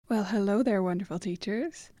Well, hello there, wonderful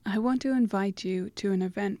teachers. I want to invite you to an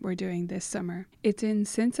event we're doing this summer. It's in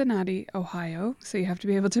Cincinnati, Ohio, so you have to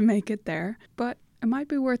be able to make it there, but it might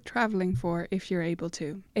be worth traveling for if you're able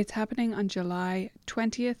to. It's happening on July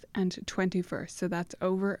 20th and 21st, so that's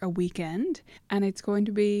over a weekend, and it's going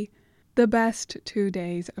to be the best 2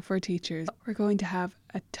 days for teachers. We're going to have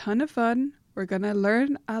a ton of fun. We're going to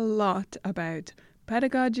learn a lot about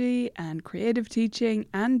pedagogy and creative teaching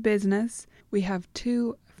and business. We have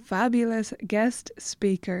 2 fabulous guest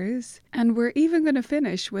speakers, and we're even going to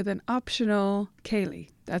finish with an optional ceilidh.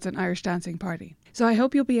 That's an Irish dancing party. So I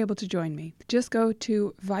hope you'll be able to join me. Just go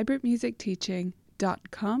to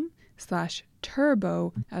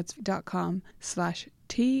vibrantmusicteaching.com/turbo. That's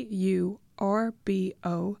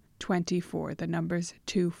 .com/TURBO24. The number's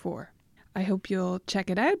 24. I hope you'll check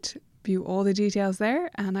it out, view all the details there,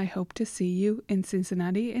 and I hope to see you in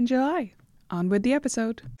Cincinnati in July. On with the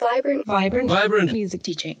episode. Vibrant music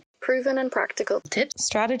teaching. Proven and practical Tips,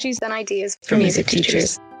 strategies, and ideas for music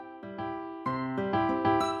teachers.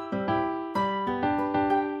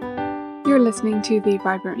 You're listening to the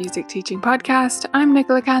Vibrant Music Teaching Podcast. I'm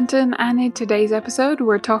Nicola Canton, and in today's episode,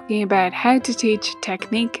 we're talking about how to teach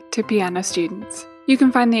technique to piano students. You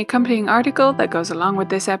can find the accompanying article that goes along with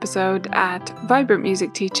this episode at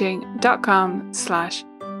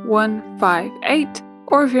vibrantmusicteaching.com/158.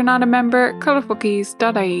 Or if you're not a member,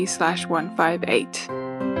 colourfulkeys.ie/158.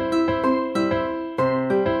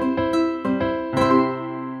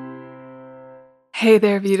 Hey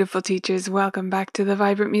there, beautiful teachers. Welcome back to the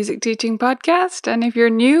Vibrant Music Teaching Podcast. And if you're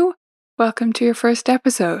new, welcome to your first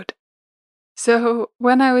episode. So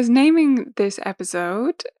when I was naming this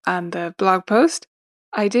episode on the blog post,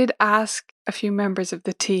 I did ask a few members of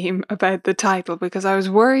the team about the title because I was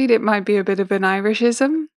worried it might be a bit of an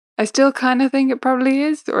Irishism. I still kind of think it probably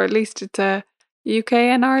is, or at least it's a UK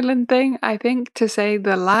and Ireland thing, I think, to say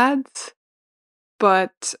the lads.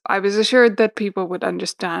 But I was assured that people would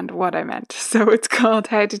understand what I meant. So it's called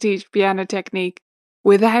How to Teach Piano Technique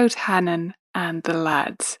Without Hanon and the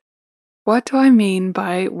Lads. What do I mean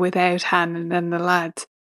by without Hanon and the lads?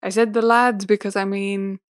 I said the lads because I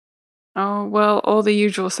mean, all the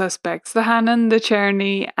usual suspects. The Hanon, the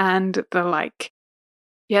Czerny, and the like.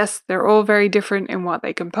 Yes, they're all very different in what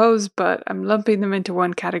they compose, but I'm lumping them into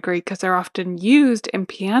one category because they're often used in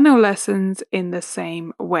piano lessons in the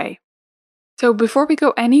same way. So before we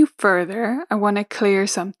go any further, I want to clear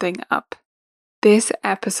something up. This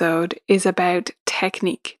episode is about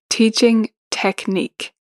technique, teaching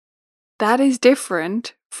technique. That is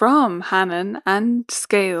different from Hanon and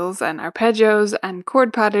scales and arpeggios and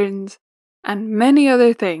chord patterns and many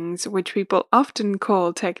other things which people often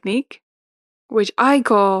call technique, which I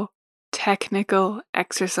call technical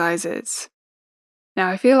exercises. Now,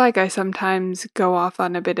 I feel like I sometimes go off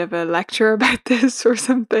on a bit of a lecture about this or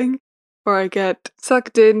something, or I get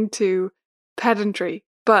sucked into pedantry,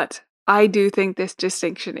 but I do think this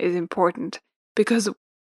distinction is important because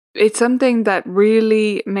it's something that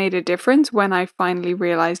really made a difference when I finally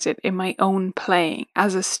realized it in my own playing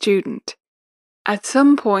as a student. At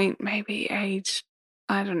some point, maybe age,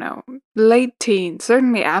 late teens,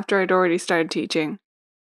 certainly after I'd already started teaching,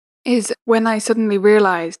 is when I suddenly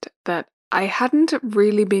realized that I hadn't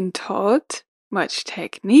really been taught much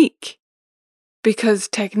technique. Because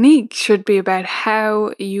technique should be about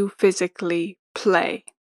how you physically play.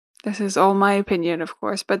 This is all my opinion, of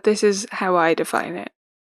course, but this is how I define it.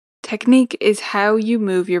 Technique is how you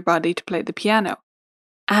move your body to play the piano.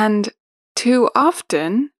 And too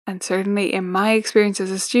often, and certainly in my experience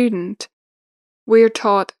as a student, we're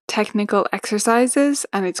taught technical exercises,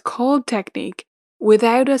 and it's called technique,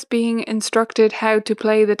 without us being instructed how to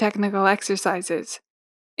play the technical exercises.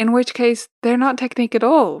 In which case, they're not technique at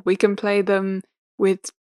all. We can play them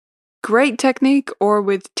with great technique or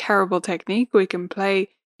with terrible technique. We can play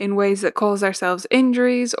in ways that cause ourselves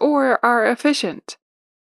injuries or are efficient.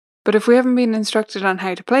 But if we haven't been instructed on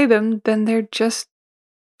how to play them, then they're just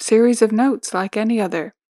series of notes like any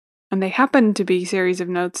other. And they happen to be series of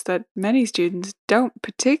notes that many students don't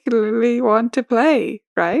particularly want to play,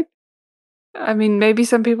 right? I mean, maybe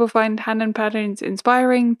some people find Hanon patterns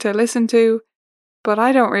inspiring to listen to, but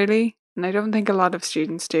I don't really, and I don't think a lot of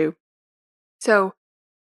students do. So,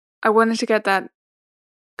 I wanted to get that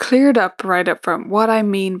cleared up right up front, what I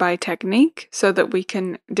mean by technique, so that we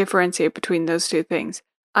can differentiate between those two things.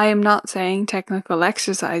 I am not saying technical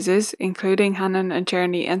exercises, including Hanon and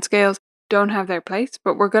Czerny and scales, don't have their place,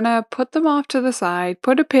 but we're going to put them off to the side,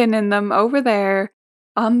 put a pin in them over there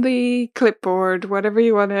on the clipboard, whatever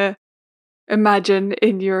you want to imagine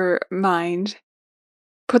in your mind.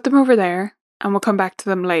 Put them over there, and we'll come back to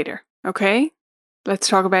them later, okay? Let's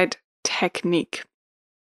talk about technique.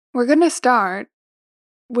 We're going to start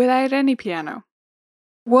without any piano.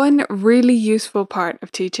 One really useful part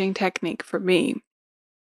of teaching technique for me,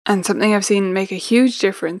 and something I've seen make a huge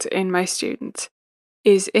difference in my students,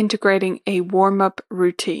 is integrating a warm-up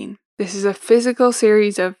routine. This is a physical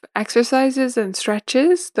series of exercises and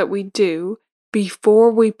stretches that we do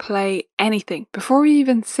before we play anything, before we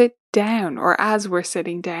even sit down or as we're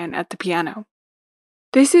sitting down at the piano.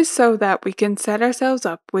 This is so that we can set ourselves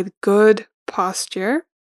up with good posture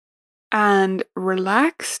and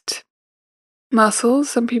relaxed muscles.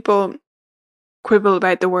 Some people quibble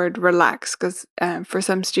about the word relax because for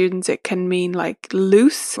some students it can mean like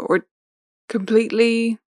loose or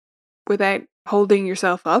completely without holding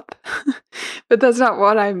yourself up. But that's not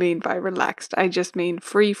what I mean by relaxed. I just mean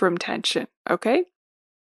free from tension, okay?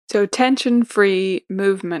 So tension-free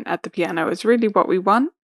movement at the piano is really what we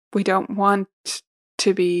want. We don't want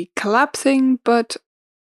to be collapsing, but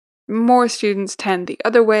more students tend the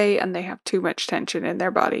other way and they have too much tension in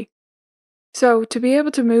their body. So to be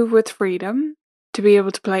able to move with freedom, to be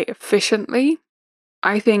able to play efficiently,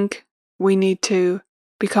 I think we need to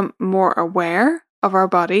become more aware of our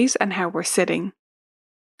bodies and how we're sitting.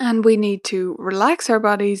 And we need to relax our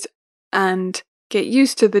bodies and get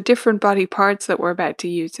used to the different body parts that we're about to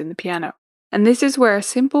use in the piano. And this is where a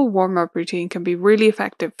simple warm-up routine can be really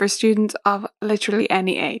effective for students of literally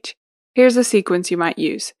any age. Here's a sequence you might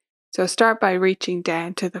use. So start by reaching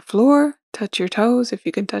down to the floor, touch your toes if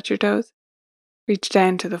you can touch your toes. Reach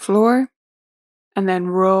down to the floor and then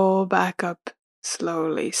roll back up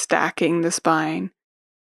slowly, stacking the spine,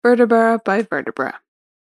 vertebra by vertebra.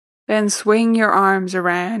 Then swing your arms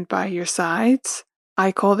around by your sides.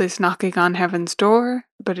 I call this knocking on heaven's door,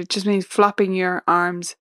 but it just means flopping your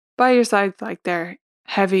arms by your sides like they're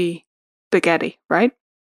heavy spaghetti, right?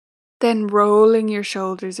 Then rolling your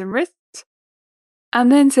shoulders and wrists,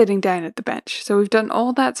 and then sitting down at the bench. So we've done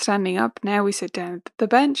all that standing up. Now we sit down at the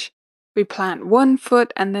bench. We plant one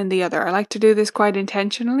foot and then the other. I like to do this quite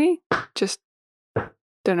intentionally. Just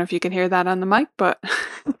don't know if you can hear that on the mic, but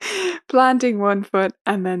planting one foot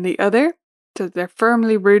and then the other so they're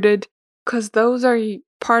firmly rooted, because those are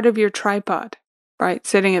part of your tripod, right?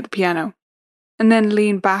 Sitting at the piano. And then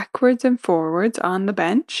lean backwards and forwards on the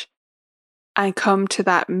bench and come to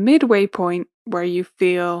that midway point where you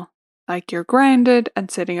feel like you're grounded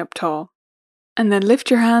and sitting up tall. And then lift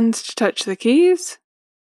your hands to touch the keys.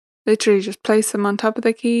 Literally just place them on top of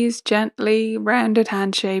the keys, gently, rounded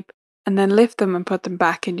hand shape, and then lift them and put them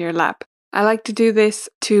back in your lap. I like to do this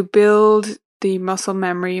to build the muscle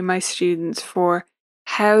memory in my students for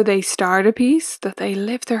how they start a piece, that they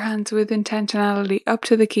lift their hands with intentionality up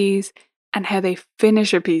to the keys, and how they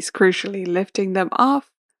finish a piece, crucially, lifting them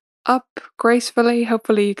off, up gracefully.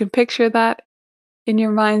 Hopefully you can picture that in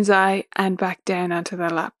your mind's eye and back down onto the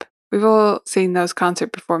lap. We've all seen those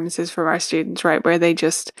concert performances from our students, right, where they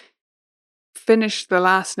just finish the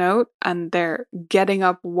last note and they're getting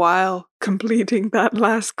up while completing that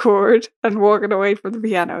last chord and walking away from the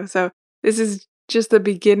piano. So this is just the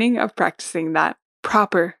beginning of practicing that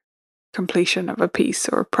proper completion of a piece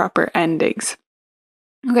or proper endings.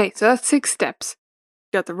 Okay, so that's 6 steps.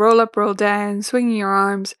 You got the roll up, roll down, swinging your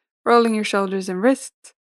arms, rolling your shoulders and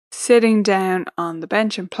wrists, sitting down on the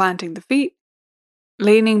bench and planting the feet,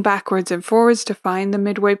 leaning backwards and forwards to find the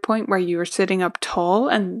midway point where you are sitting up tall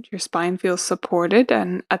and your spine feels supported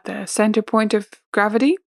and at the center point of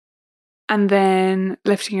gravity. And then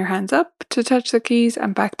lifting your hands up to touch the keys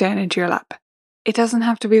and back down into your lap. It doesn't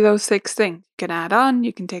have to be those 6 things. You can add on,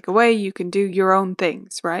 you can take away, you can do your own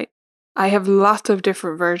things, right? I have lots of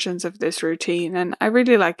different versions of this routine and I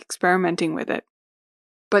really like experimenting with it.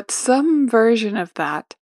 But some version of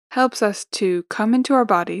that helps us to come into our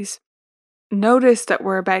bodies, notice that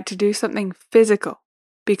we're about to do something physical,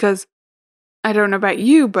 because I don't know about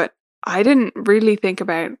you, but I didn't really think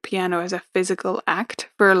about piano as a physical act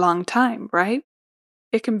for a long time, right?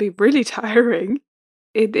 It can be really tiring.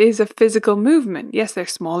 It is a physical movement. Yes, they're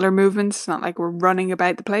smaller movements. It's not like we're running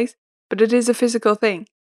about the place, but it is a physical thing.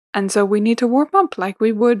 And so we need to warm up like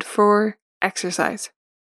we would for exercise.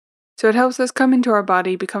 So it helps us come into our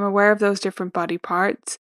body, become aware of those different body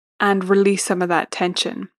parts, and release some of that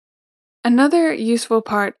tension. Another useful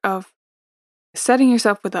part of setting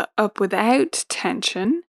yourself up without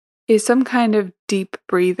tension is some kind of deep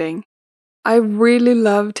breathing. I really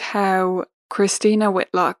loved how Christina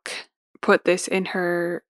Whitlock put this in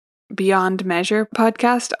her Beyond Measure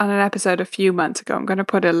podcast on an episode a few months ago. I'm going to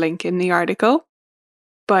put a link in the article.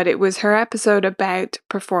 But it was her episode about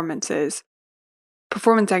performance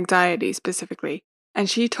anxiety specifically. And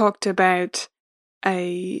she talked about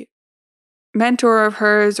a mentor of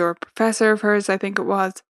hers or a professor of hers, I think it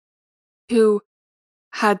was, who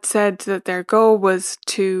had said that their goal was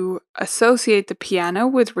to associate the piano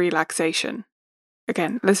with relaxation.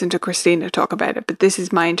 Again, listen to Christina talk about it, but this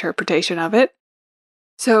is my interpretation of it.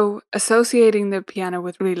 So, associating the piano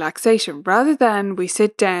with relaxation, rather than we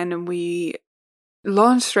sit down and we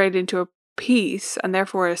launch straight into a piece and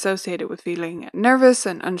therefore associate it with feeling nervous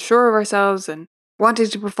and unsure of ourselves and wanting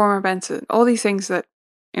to perform our best and all these things that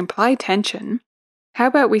imply tension. How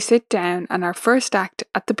about we sit down and our first act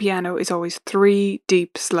at the piano is always 3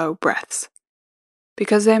 deep, slow breaths?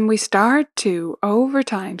 Because then we start to, over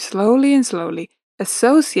time, slowly and slowly,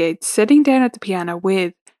 associate sitting down at the piano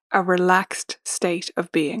with a relaxed state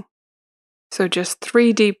of being. So just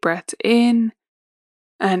 3 deep breaths in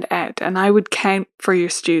and out. And I would count for your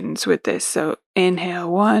students with this. So inhale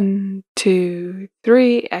 1, 2,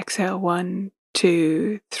 3, exhale 1,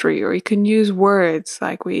 2, 3. Or you can use words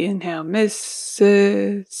like we inhale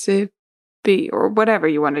Mississippi or whatever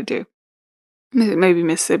you want to do. Maybe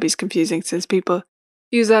Mississippi's confusing since people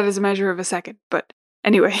use that as a measure of a second. But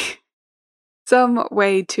anyway, some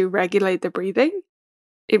way to regulate the breathing.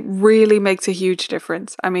 It really makes a huge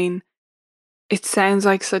difference. I mean, it sounds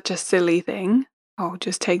like such a silly thing. Oh,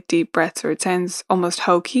 just take deep breaths, or it sounds almost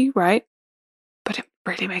hokey, right? But it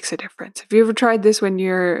really makes a difference. Have you ever tried this when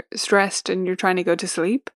you're stressed and you're trying to go to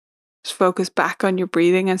sleep? Just focus back on your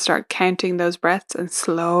breathing and start counting those breaths and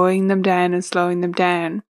slowing them down and slowing them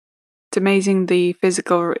down. It's amazing the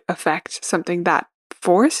physical effect something that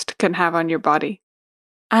forced can have on your body.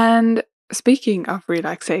 And speaking of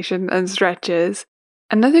relaxation and stretches,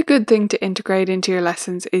 another good thing to integrate into your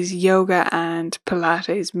lessons is yoga and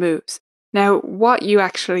Pilates moves. Now, what you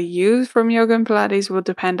actually use from yoga and Pilates will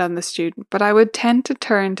depend on the student, but I would tend to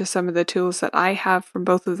turn to some of the tools that I have from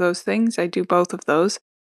both of those things. I do both of those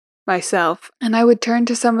myself, and I would turn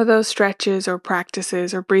to some of those stretches or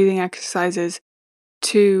practices or breathing exercises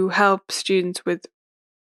to help students with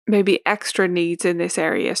maybe extra needs in this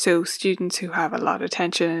area. So students who have a lot of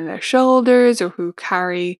tension in their shoulders or who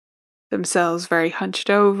carry themselves very hunched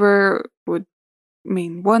over would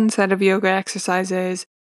mean one set of yoga exercises,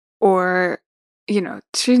 or,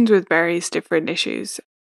 students with various different issues,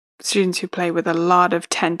 students who play with a lot of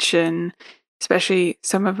tension, especially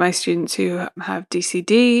some of my students who have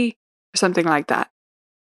DCD or something like that.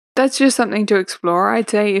 That's just something to explore,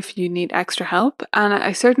 I'd say, if you need extra help. And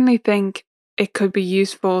I certainly think it could be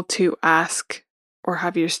useful to ask or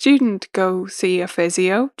have your student go see a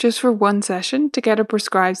physio just for one session to get a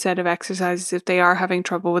prescribed set of exercises if they are having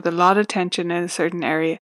trouble with a lot of tension in a certain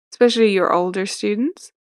area, especially your older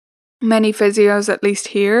students. Many physios, at least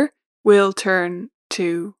here, will turn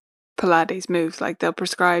to Pilates moves. Like they'll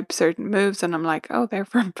prescribe certain moves, and I'm like, oh, they're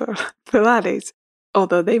from Pilates.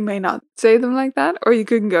 Although they may not say them like that. Or you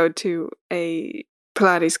can go to a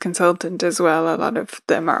Pilates consultant as well. A lot of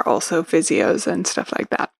them are also physios and stuff like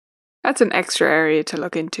that. That's an extra area to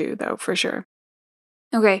look into, though, for sure.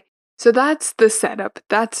 Okay, so that's the setup.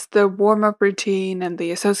 That's the warm-up routine and the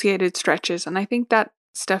associated stretches. And I think that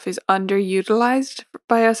stuff is underutilized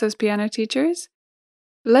by us as piano teachers.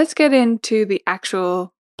 Let's get into the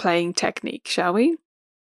actual playing technique, shall we?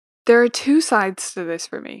 There are 2 sides to this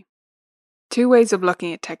for me. 2 ways of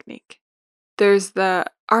looking at technique. There's the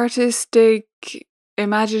artistic,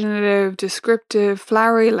 imaginative, descriptive,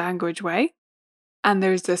 flowery language way, and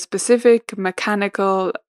there's the specific,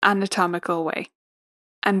 mechanical, anatomical way.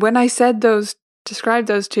 And when I described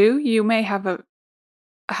those 2, you may have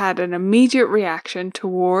had an immediate reaction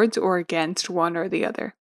towards or against one or the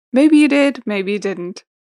other. Maybe you did, maybe you didn't.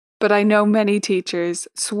 But I know many teachers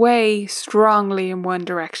sway strongly in one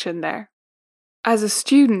direction there. As a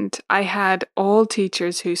student, I had all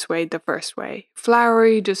teachers who swayed the first way.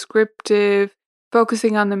 Flowery, descriptive,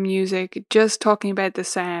 focusing on the music, just talking about the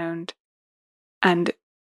sound, and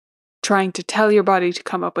trying to tell your body to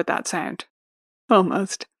come up with that sound.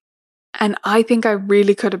 Almost. And I think I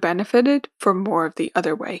really could have benefited from more of the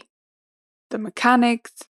other way. The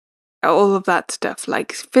mechanics, all of that stuff,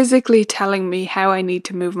 like physically telling me how I need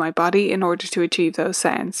to move my body in order to achieve those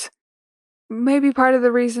sounds. Maybe part of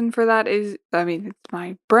the reason for that is, it's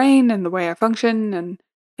my brain and the way I function, and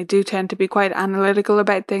I do tend to be quite analytical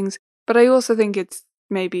about things, but I also think it's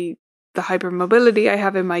maybe the hypermobility I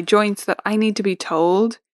have in my joints that I need to be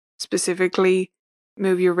told specifically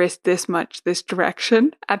move your wrist this much, this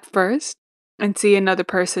direction at first, and see another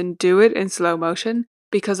person do it in slow motion,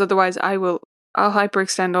 because otherwise I'll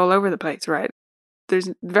hyperextend all over the place, right? There's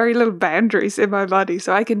very little boundaries in my body,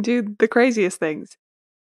 so I can do the craziest things.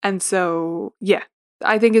 And so, yeah,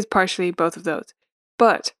 I think it's partially both of those.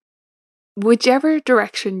 But whichever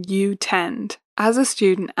direction you tend as a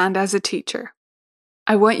student and as a teacher,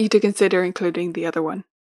 I want you to consider including the other one,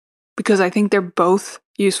 because I think they're both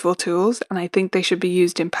useful tools, and I think they should be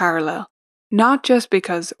used in parallel. Not just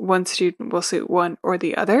because one student will suit one or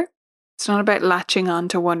the other. It's not about latching on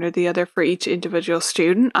to one or the other for each individual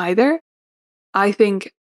student either. I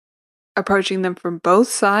think approaching them from both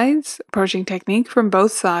sides, approaching technique from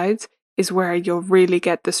both sides, is where you'll really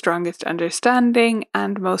get the strongest understanding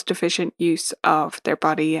and most efficient use of their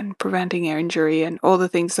body and preventing air injury and all the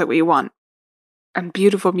things that we want. And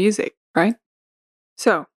beautiful music, right?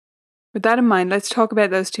 So, with that in mind, let's talk about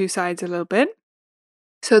those two sides a little bit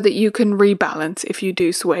so that you can rebalance if you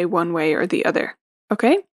do sway one way or the other.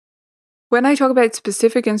 Okay? When I talk about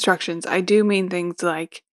specific instructions, I do mean things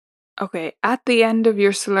like, okay, at the end of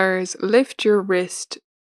your slurs, lift your wrist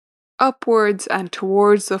upwards and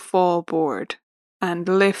towards the fall board and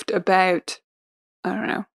lift about,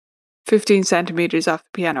 15 centimeters off the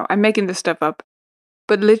piano. I'm making this stuff up,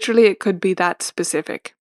 but literally it could be that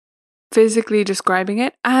specific. Physically describing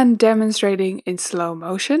it and demonstrating in slow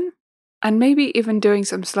motion, and maybe even doing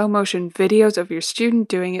some slow motion videos of your student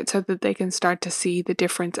doing it so that they can start to see the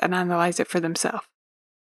difference and analyze it for themselves.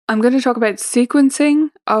 I'm going to talk about sequencing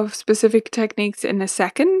of specific techniques in a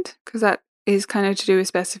second, because that is kind of to do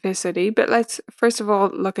with specificity, but let's first of all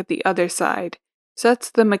look at the other side. So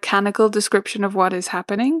that's the mechanical description of what is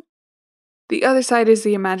happening. The other side is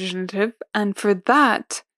the imaginative, and for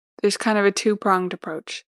that, there's kind of a two-pronged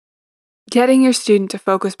approach. Getting your student to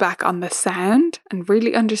focus back on the sound and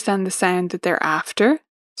really understand the sound that they're after,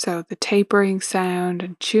 so the tapering sound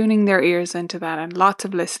and tuning their ears into that and lots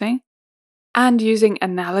of listening, and using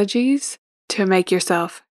analogies to make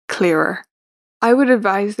yourself clearer. I would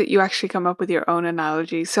advise that you actually come up with your own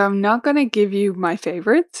analogies. So I'm not going to give you my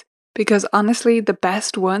favorites because honestly, the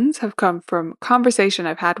best ones have come from conversation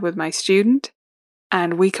I've had with my student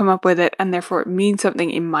and we come up with it and therefore it means something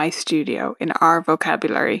in my studio, in our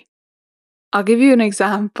vocabulary. I'll give you an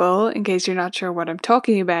example in case you're not sure what I'm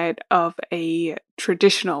talking about of a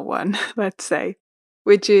traditional one, let's say,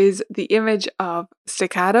 which is the image of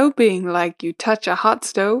staccato being like you touch a hot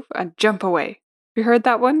stove and jump away. You heard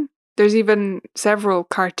that one? There's even several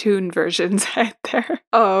cartoon versions out there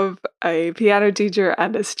of a piano teacher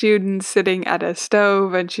and a student sitting at a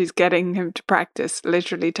stove and she's getting him to practice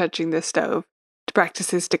literally touching the stove to practice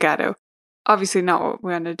his staccato. Obviously not what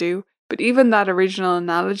we want to do, but even that original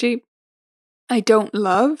analogy I don't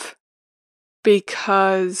love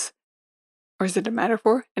because, or is it a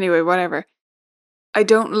metaphor? Anyway, whatever. I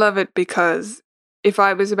don't love it because if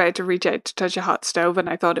I was about to reach out to touch a hot stove and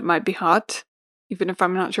I thought it might be hot, even if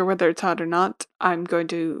I'm not sure whether it's hot or not, I'm going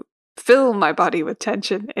to fill my body with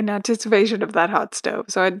tension in anticipation of that hot stove.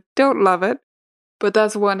 So I don't love it, but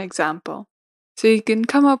that's one example. So you can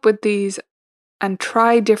come up with these and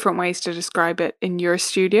try different ways to describe it in your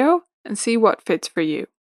studio and see what fits for you.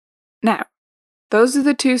 Now, those are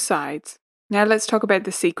the two sides. Now let's talk about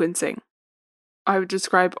the sequencing. I would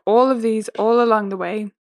describe all of these all along the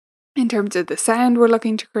way in terms of the sound we're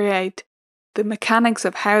looking to create, the mechanics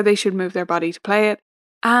of how they should move their body to play it,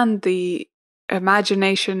 and the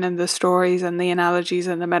imagination and the stories and the analogies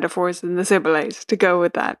and the metaphors and the similes to go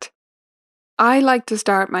with that. I like to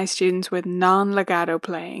start my students with non-legato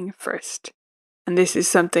playing first. And this is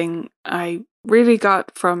something I really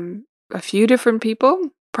got from a few different people,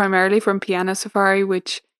 primarily from Piano Safari,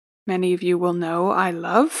 which many of you will know I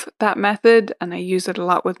love that method and I use it a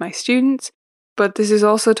lot with my students. But this is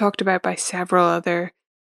also talked about by several other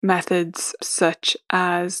methods, such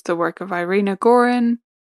as the work of Irina Gorin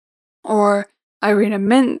or Irina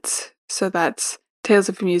Mintz. So that's Tales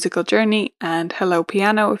of a Musical Journey and Hello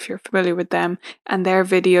Piano, if you're familiar with them, and their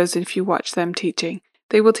videos if you watch them teaching.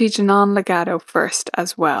 They will teach non-legato first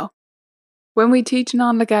as well. When we teach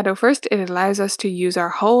non-legato first, it allows us to use our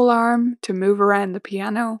whole arm to move around the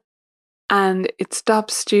piano, and it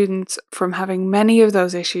stops students from having many of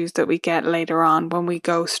those issues that we get later on when we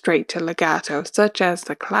go straight to legato, such as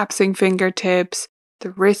the collapsing fingertips,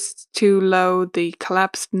 the wrists too low, the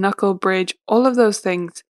collapsed knuckle bridge, all of those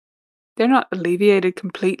things. They're not alleviated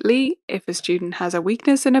completely if a student has a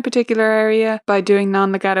weakness in a particular area by doing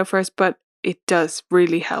non-legato first, but it does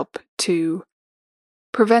really help to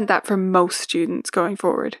prevent that for most students going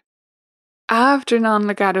forward. After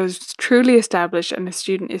non-legato is truly established and a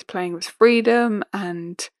student is playing with freedom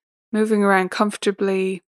and moving around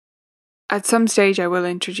comfortably, at some stage I will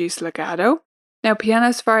introduce legato. Now,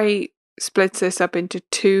 Piano Safari splits this up into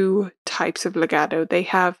two types of legato. They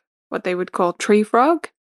have what they would call tree frog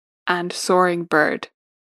and soaring bird.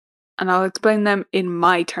 And I'll explain them in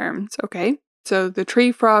my terms, okay? So the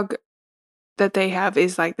tree frog that they have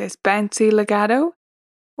is like this bouncy legato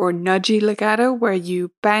or nudgy legato where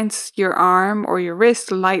you bounce your arm or your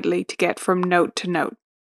wrist lightly to get from note to note.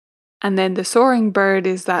 And then the soaring bird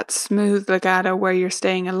is that smooth legato where you're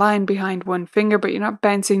staying aligned behind one finger, but you're not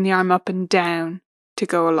bouncing the arm up and down to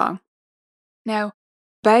go along. Now,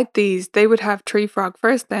 about these, they would have tree frog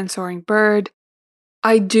first, then soaring bird.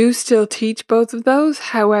 I do still teach both of those.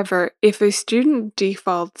 However, if a student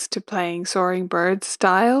defaults to playing soaring bird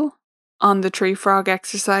style on the tree frog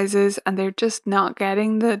exercises and they're just not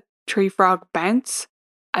getting the tree frog bounce,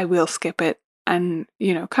 I will skip it and,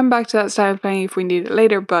 come back to that style of playing if we need it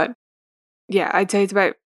later. But yeah, I'd say it's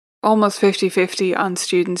about almost 50-50 on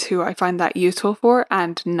students who I find that useful for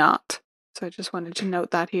and not. So I just wanted to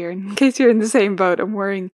note that here in case you're in the same boat and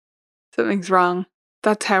worrying something's wrong.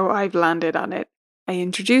 That's how I've landed on it. I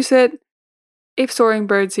introduce it. If soaring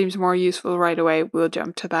bird seems more useful right away, we'll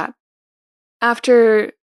jump to that.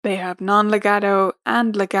 After they have non-legato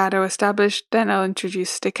and legato established, then I'll introduce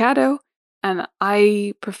staccato, and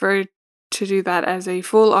I prefer to do that as a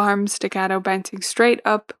full arm staccato bouncing straight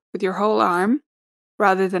up with your whole arm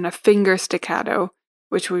rather than a finger staccato,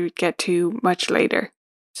 which we would get to much later.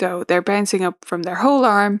 So they're bouncing up from their whole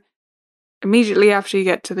arm. Immediately after you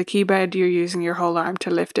get to the keyboard, you're using your whole arm to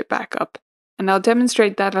lift it back up. And I'll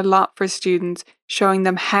demonstrate that a lot for students, showing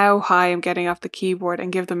them how high I'm getting off the keyboard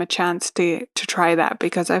and give them a chance to try that,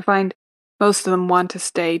 because I find most of them want to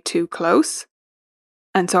stay too close.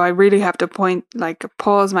 And so I really have to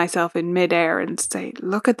pause myself in midair and say,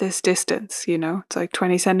 look at this distance, it's like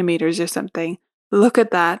 20 centimeters or something. Look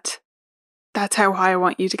at that. That's how high I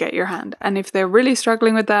want you to get your hand. And if they're really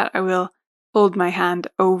struggling with that, I will hold my hand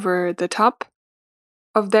over the top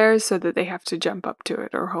of theirs so that they have to jump up to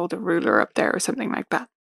it or hold a ruler up there or something like that.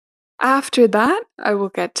 After that, I will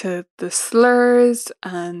get to the slurs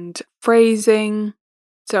and phrasing.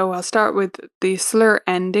 So I'll start with the slur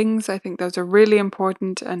endings. I think those are really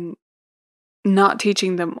important, and not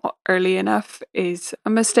teaching them early enough is a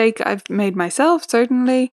mistake I've made myself,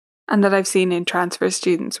 certainly, and that I've seen in transfer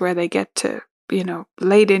students where they get to,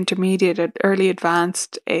 late intermediate and early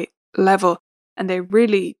advanced level, and they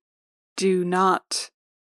really do not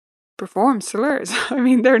perform slurs. I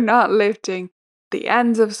mean, they're not lifting the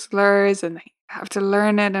ends of slurs and they have to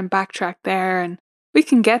learn it and backtrack there. And we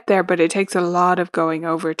can get there, but it takes a lot of going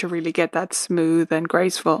over to really get that smooth and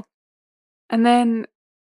graceful. And then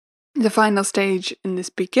the final stage in this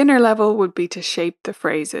beginner level would be to shape the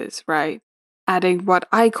phrases, right? Adding what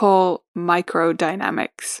I call micro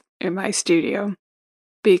dynamics in my studio.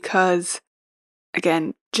 Because,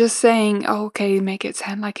 again, just saying, okay, make it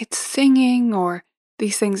sound like it's singing, or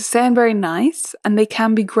these things sound very nice and they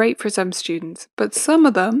can be great for some students, but some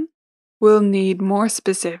of them will need more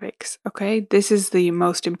specifics, okay? This is the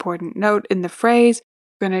most important note in the phrase.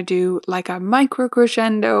 We're going to do like a micro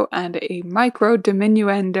crescendo and a micro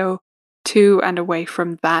diminuendo to and away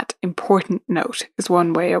from that important note is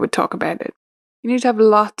one way I would talk about it. You need to have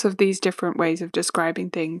lots of these different ways of describing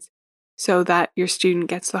things so that your student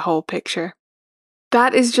gets the whole picture.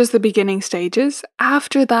 That is just the beginning stages.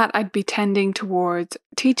 After that, I'd be tending towards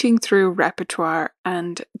teaching through repertoire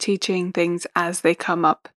and teaching things as they come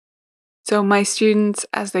up. So my students,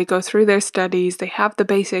 as they go through their studies, they have the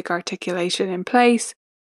basic articulation in place.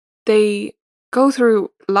 They go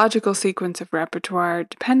through logical sequence of repertoire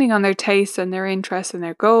depending on their tastes and their interests and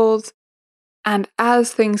their goals. And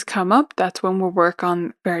as things come up, that's when we'll work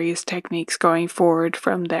on various techniques going forward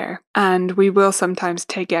from there. And we will sometimes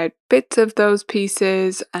take out bits of those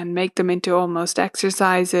pieces and make them into almost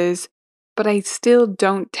exercises. But I still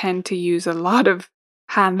don't tend to use a lot of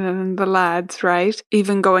Hanon and the lads, right?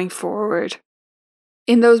 Even going forward.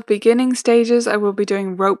 In those beginning stages, I will be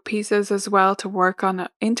doing rope pieces as well to work on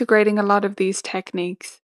integrating a lot of these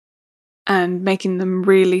techniques and making them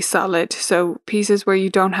really solid. So pieces where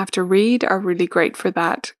you don't have to read are really great for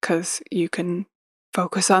that, because you can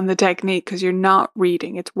focus on the technique because you're not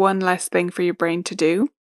reading. It's one less thing for your brain to do.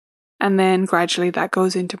 And then gradually that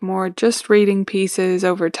goes into more just reading pieces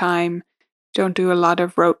over time. Don't do a lot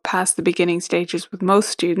of rote past the beginning stages with most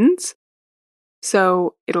students.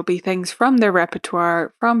 So it'll be things from their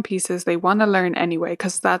repertoire, from pieces they want to learn anyway,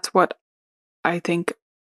 because that's what I think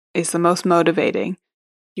is the most motivating.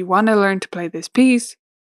 You want to learn to play this piece,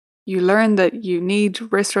 you learn that you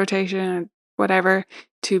need wrist rotation and whatever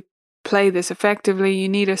to play this effectively, you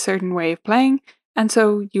need a certain way of playing, and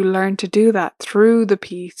so you learn to do that through the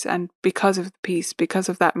piece and because of the piece, because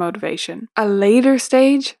of that motivation. A later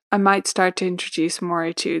stage, I might start to introduce more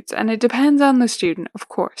etudes, and it depends on the student, of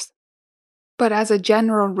course. But as a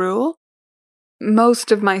general rule,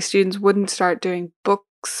 most of my students wouldn't start doing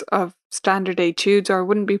books of standard etudes or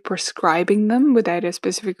wouldn't be prescribing them without a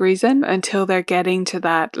specific reason until they're getting to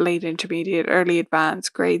that late intermediate, early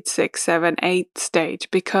advanced, grade 6, 7, 8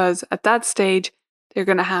 stage, because at that stage They're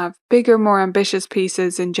going to have bigger, more ambitious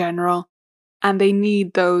pieces in general, and they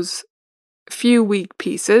need those few week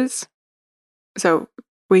pieces. So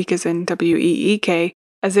week as in WEEK,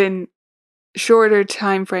 as in shorter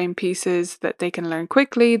time frame pieces that they can learn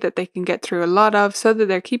quickly, that they can get through a lot of, so that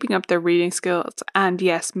they're keeping up their reading skills and,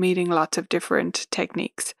 yes, meeting lots of different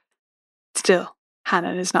techniques. Still,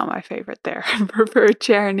 Hanon is not my favourite there. I prefer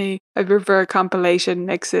Czerny. I prefer compilation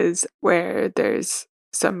mixes where there's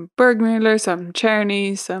some Bergmüller, some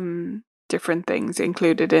Czerny, some different things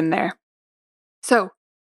included in there. So,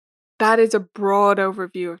 that is a broad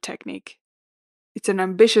overview of technique. It's an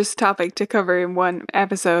ambitious topic to cover in one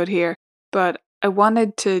episode here, but I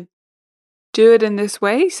wanted to do it in this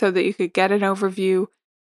way so that you could get an overview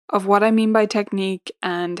of what I mean by technique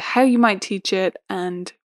and how you might teach it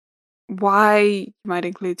and why you might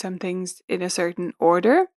include some things in a certain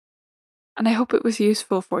order. And I hope it was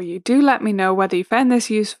useful for you. Do let me know whether you found this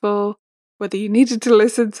useful, whether you needed to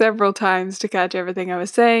listen several times to catch everything I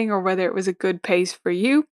was saying, or whether it was a good pace for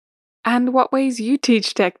you, and what ways you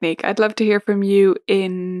teach technique. I'd love to hear from you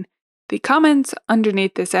in the comments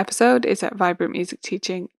underneath this episode. It's at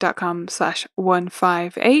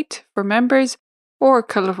vibrantmusicteaching.com/158 for members, or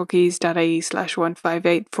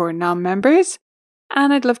colourfulkeys.ie/158 for non-members.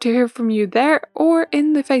 And I'd love to hear from you there or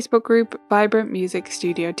in the Facebook group Vibrant Music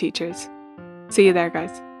Studio Teachers. See you there,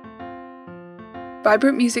 guys.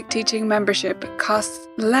 Vibrant Music Teaching membership costs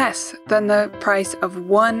less than the price of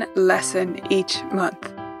one lesson each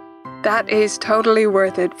month. That is totally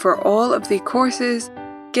worth it for all of the courses,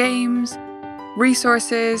 games,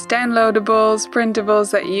 resources, downloadables,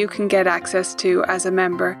 printables that you can get access to as a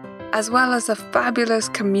member, as well as the fabulous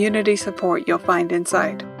community support you'll find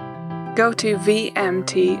inside. Go to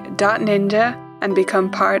vmt.ninja and become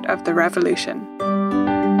part of the revolution.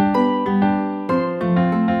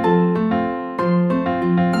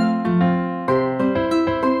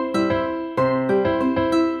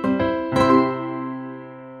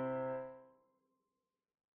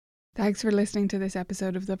 Thanks for listening to this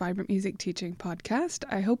episode of the Vibrant Music Teaching Podcast.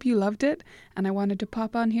 I hope you loved it, and I wanted to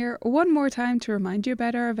pop on here one more time to remind you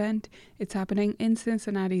about our event. It's happening in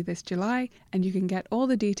Cincinnati this July, and you can get all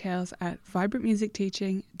the details at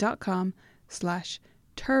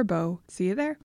vibrantmusicteaching.com/turbo. See you there.